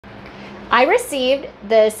I received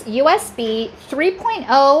this USB 3.0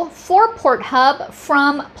 4-port hub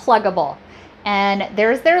from Pluggable, and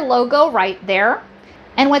there's their logo right there.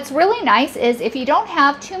 And what's really nice is if you don't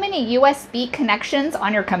have too many USB connections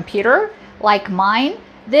on your computer, like mine,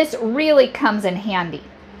 this really comes in handy.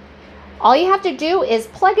 All you have to do is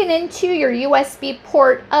plug it into your USB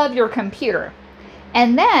port of your computer.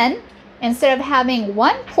 And then, instead of having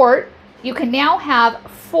one port, you can now have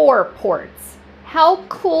 4 ports. How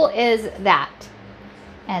cool is that?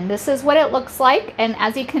 And this is what it looks like. And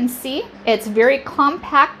as you can see, it's very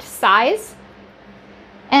compact size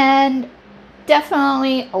and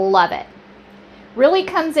definitely love it. Really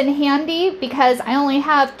comes in handy because I only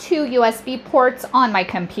have 2 USB ports on my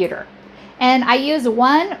computer. And I use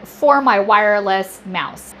one for my wireless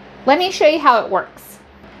mouse. Let me show you how it works.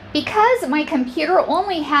 Because my computer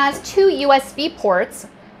only has 2 USB ports,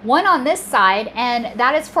 one on this side, and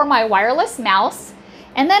that is for my wireless mouse.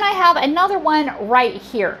 And then I have another one right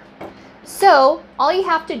here. So all you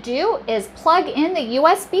have to do is plug in the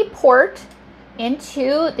USB port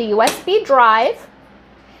into the USB drive.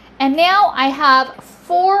 And now I have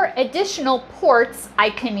 4 additional ports I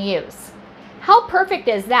can use. How perfect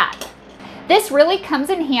is that? This really comes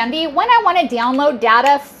in handy when I want to download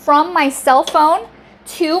data from my cell phone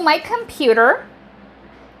to my computer.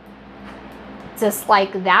 Just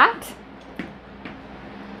like that.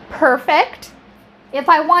 Perfect. If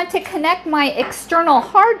I want to connect my external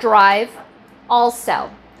hard drive also,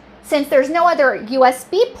 since there's no other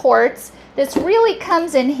USB ports, this really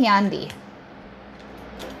comes in handy.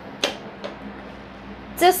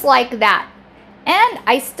 Just like that. And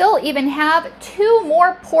I still even have 2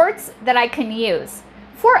 more ports that I can use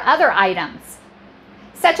for other items,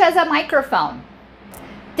 such as a microphone.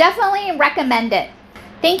 Definitely recommend it.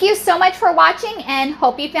 Thank you so much for watching and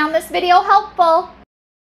hope you found this video helpful.